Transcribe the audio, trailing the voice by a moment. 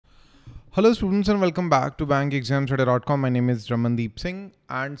Hello students and welcome back to BankExamsToday.com. My name is Ramandeep Singh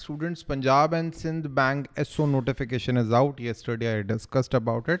and students, Punjab and Sindh Bank SO notification is out. Yesterday I discussed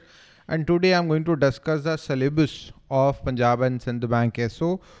about it and today I'm going to discuss the syllabus of Punjab and Sindh Bank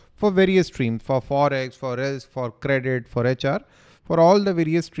SO for various streams, for Forex, for risk, for credit, for HR. For all the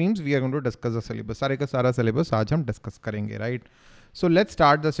various streams we are going to discuss the syllabus. सारे का सारा syllabus आज हम discuss करेंगे, right? So let's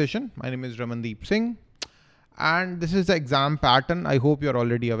start the session. My name is Ramandeep Singh. And this is the exam pattern. I hope you're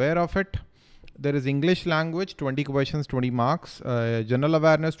already aware of it. There is English language, 20 questions, 20 marks, general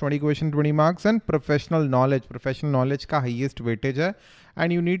awareness, 20 questions, 20 marks, and professional knowledge. Professional knowledge ka highest weightage hai,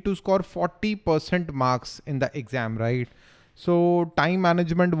 and you need to score 40% marks in the exam, right? So time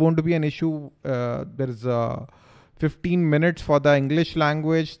management won't be an issue. There is 15 minutes for the English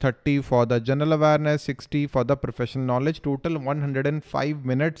language, 30 for the general awareness, 60 for the professional knowledge. Total 105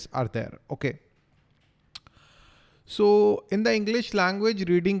 minutes are there. Okay. So in the English language,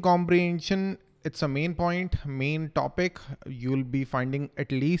 reading comprehension, it's a main point, main topic. You'll be finding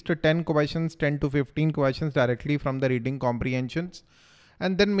at least 10 questions, 10 to 15 questions directly from the reading comprehensions.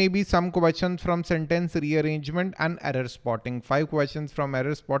 And then maybe some questions from sentence rearrangement and error spotting. 5 questions from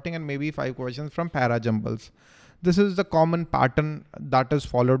error spotting and maybe 5 questions from para jumbles. This is the common pattern that is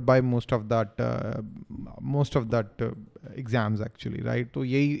followed by most of that exams actually, right? तो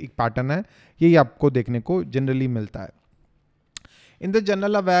यही एक pattern है, यही आपको देखने को generally मिलता है. In the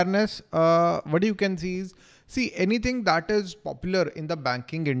general awareness, what you can see is, anything that is popular in the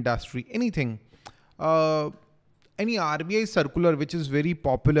banking industry, anything, any RBI circular which is very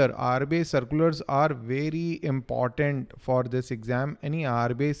popular. RBI circulars are very important for this exam. Any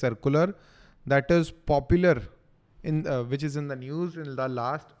RBI circular that is popular in which is in the news in the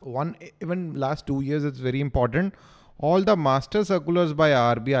last even last 2 years, it's very important. All the master circulars by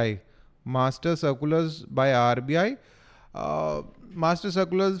RBI, master circulars,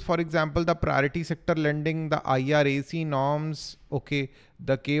 for example, the priority sector lending, the IRAC norms, okay,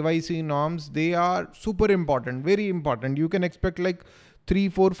 the KYC norms, they are super important, very important. You can expect like 3,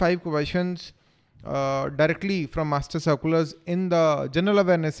 4, 5 questions directly from master circulars in the general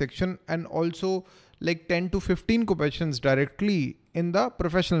awareness section, and also like 10 to 15 questions directly in the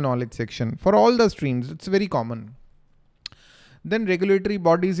professional knowledge section for all the streams. It's very common. Then regulatory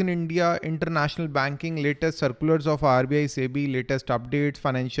bodies in India, international banking, latest circulars of RBI, SEBI, latest updates,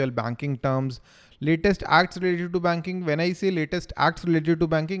 financial banking terms, latest acts related to banking. When I say latest acts related to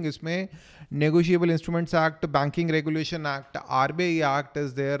banking, isme Negotiable Instruments Act, Banking Regulation Act, RBI Act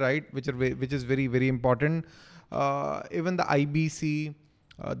is there, right? Which is very, very important. Even the IBC,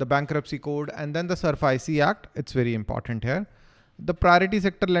 the Bankruptcy Code, and then the SURF-IC Act. It's very important here. The priority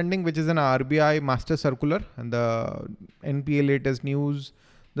sector lending, which is an RBI master circular, and the NPA latest news,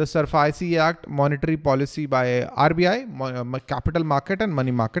 the SURF-IC Act, monetary policy by RBI, capital market and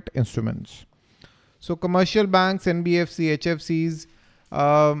money market instruments. So commercial banks, NBFC, HFCs,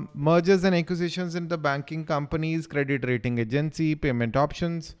 mergers and acquisitions in the banking companies, credit rating agency, payment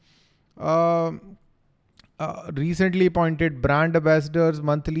options, recently appointed brand ambassadors,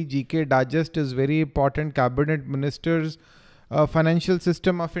 monthly GK digest is very important, cabinet ministers, financial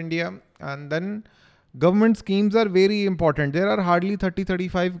system of India, and then government schemes are very important. There are hardly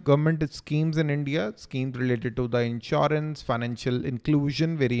 30-35 government schemes in India, schemes related to the insurance, financial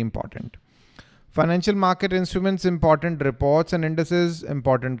inclusion, very important. Financial market instruments, important, reports and indices,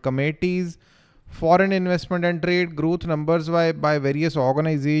 important committees, foreign investment and trade, growth numbers by various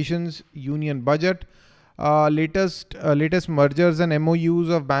organizations, union budget, latest mergers and MOUs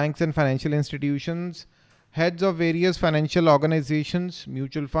of banks and financial institutions, heads of various financial organizations,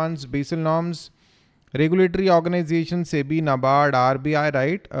 mutual funds, Basel norms, regulatory organizations, SEBI, NABARD, RBI,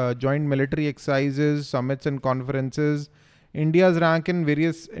 right? Joint military exercises, summits and conferences, India's rank in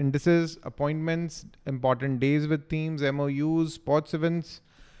various indices, appointments, important days with themes, MOUs, sports events.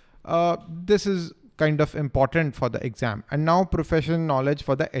 This is kind of important for the exam. And now professional knowledge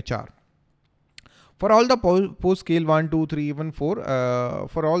for the HR. For all the post scale 1, 2, 3, even 4,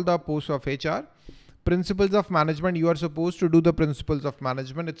 for all the posts of HR, principles of management, you are supposed to do the principles of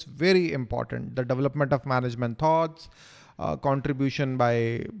management. It's very important. The development of management thoughts, contribution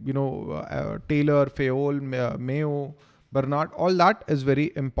by, Taylor, Fayol, Mayo, Bernard, all that is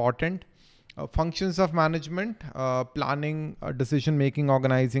very important. Functions of management, planning, decision-making,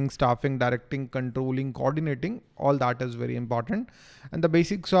 organizing, staffing, directing, controlling, coordinating, all that is very important. And the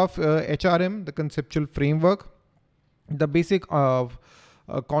basics of HRM, the conceptual framework, the basic of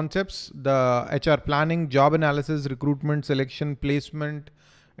concepts, the HR planning, job analysis, recruitment, selection, placement,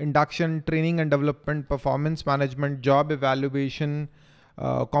 induction, training and development, performance management, job evaluation,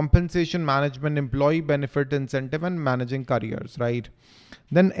 compensation management, employee benefit incentive, and managing careers, right?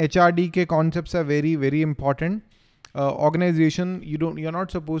 Then HRDK concepts are very, very important. Organization, you're not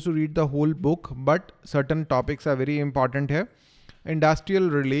supposed to read the whole book, but certain topics are very important here. Industrial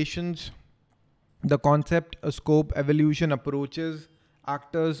relations, the concept, scope, evolution, approaches,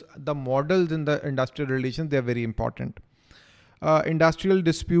 actors, the models in the industrial relations, they're very important. Industrial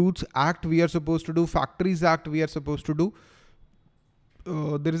Disputes Act we are supposed to do, Factories Act we are supposed to do.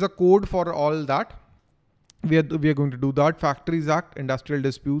 There is a code for all that. We are going to do that. Factories Act, Industrial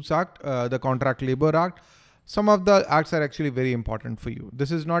Disputes Act, the Contract Labor Act. Some of the acts are actually very important for you.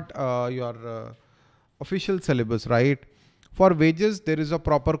 This is not your official syllabus, right? For wages, there is a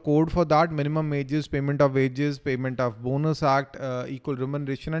proper code for that. Minimum wages, payment of wages, payment of bonus act, equal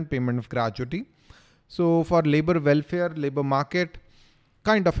remuneration, and payment of gratuity. So for labor welfare, labor market,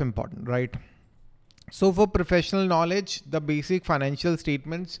 kind of important, right? So for professional knowledge, the basic financial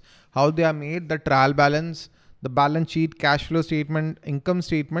statements, how they are made, the trial balance, the balance sheet, cash flow statement, income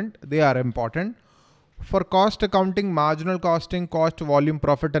statement, they are important. For cost accounting, marginal costing, cost volume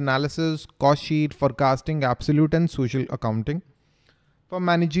profit analysis, cost sheet, forecasting, absolute and social accounting. For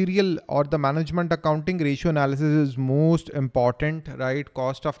managerial or the management accounting, ratio analysis is most important, right?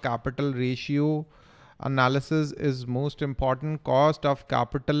 Cost of capital ratio analysis is most important. Cost of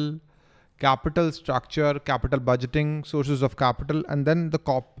capital, capital structure, capital budgeting, sources of capital, and then the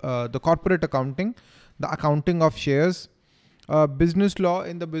corporate accounting, the accounting of shares. Business law,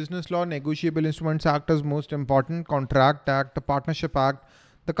 in the business law, Negotiable Instruments Act is most important. Contract Act, the Partnership Act,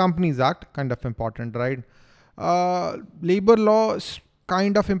 the Companies Act, kind of important, right? Labor law is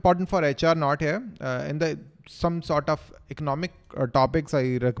kind of important for HR, not here. In some sort of economic topics,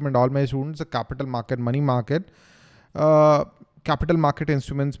 I recommend all my students the capital market, money market, capital market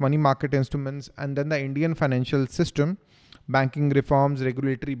instruments, money market instruments, and then the Indian financial system, banking reforms,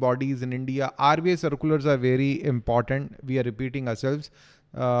 regulatory bodies in India. RBI circulars are very important. We are repeating ourselves.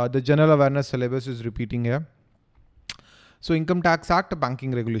 The general awareness syllabus is repeating here. So Income Tax Act,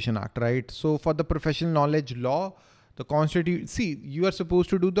 Banking Regulation Act, right? So for the professional knowledge law, the constitution, see, you are supposed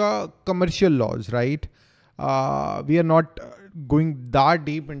to do the commercial laws, right? We are not going that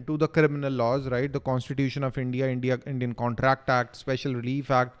deep into the criminal laws, right? The Constitution of India, Indian Contract Act, Special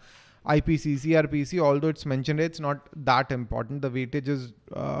Relief Act, IPC, CRPC, although it's mentioned, it's not that important. The weightage is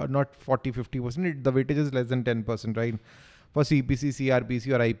not 40-50%. The weightage is less than 10%, right? For CPC,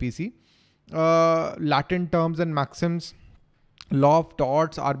 CRPC or IPC. Latin terms and maxims, law of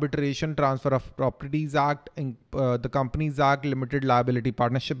torts, arbitration, transfer of properties act, the Companies Act, Limited Liability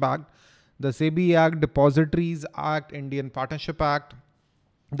Partnership Act, the SEBI Act, Depositories Act, Indian Partnership Act,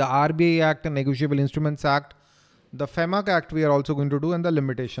 the RBI Act, and Negotiable Instruments Act, the FEMAC Act we are also going to do, and the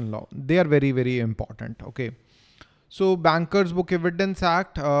Limitation Law. They are very, very important. Okay. So Bankers Book Evidence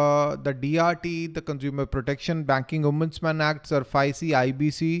Act, the DRT, the Consumer Protection, Banking Ombudsman Act, SIRFICE,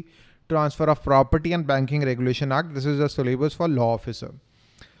 IBC, Transfer of Property and Banking Regulation Act. This is a syllabus for law officer.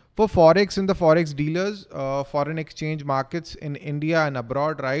 For Forex and the Forex dealers, foreign exchange markets in India and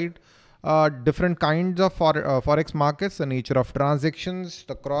abroad, right? Different kinds of Forex markets, the nature of transactions,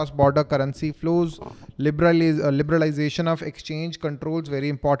 the cross-border currency flows, liberalization of exchange controls, very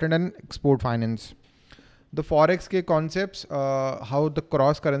important, and export finance. The Forex ke concepts, how the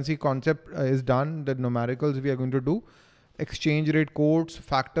cross-currency concept is done, the numericals we are going to do, exchange rate codes,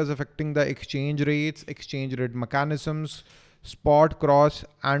 factors affecting the exchange rates, exchange rate mechanisms, spot, cross,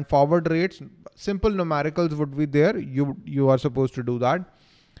 and forward rates. Simple numericals would be there. You are supposed to do that.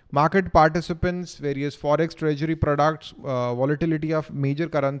 Market participants, various Forex treasury products, volatility of major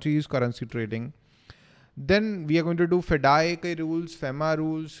currencies, currency trading. Then we are going to do FDI rules, FEMA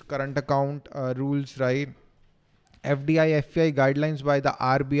rules, current account rules, right? FDI, FPI guidelines by the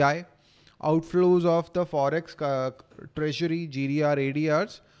RBI, outflows of the Forex, treasury, GDR,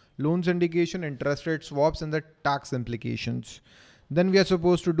 ADRs, loan syndication, interest rate swaps, and the tax implications. Then we are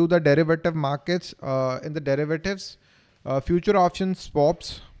supposed to do the derivative markets. In the derivatives, future options,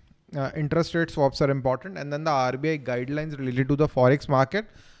 swaps, interest rate swaps are important. And then the RBI guidelines related to the Forex market,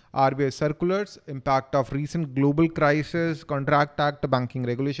 RBI circulars, impact of recent global crisis, Contract Act, Banking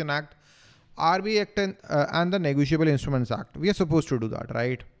Regulation Act, RBI Act, and the Negotiable Instruments Act. We are supposed to do that,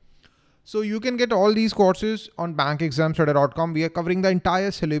 right? So you can get all these courses on BankExamsToday.com. We are covering the entire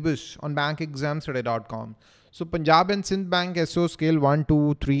syllabus on BankExamsToday.com. So Punjab and Sindh Bank SO Scale 1,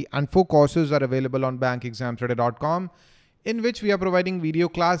 2, 3 and 4 courses are available on BankExamsToday.com, in which we are providing video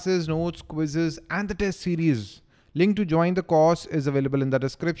classes, notes, quizzes, and the test series. Link to join the course is available in the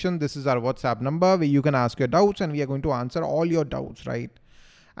description. This is our WhatsApp number where you can ask your doubts and we are going to answer all your doubts, right?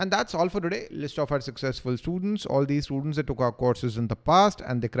 And that's all for today. List of our successful students, all these students that took our courses in the past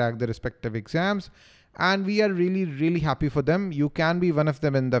and they cracked their respective exams. And we are really, really happy for them. You can be one of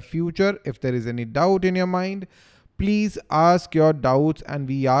them in the future. If there is any doubt in your mind, please ask your doubts and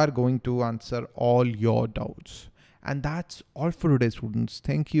we are going to answer all your doubts. And that's all for today, students.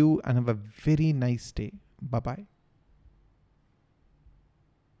 Thank you and have a very nice day. Bye-bye.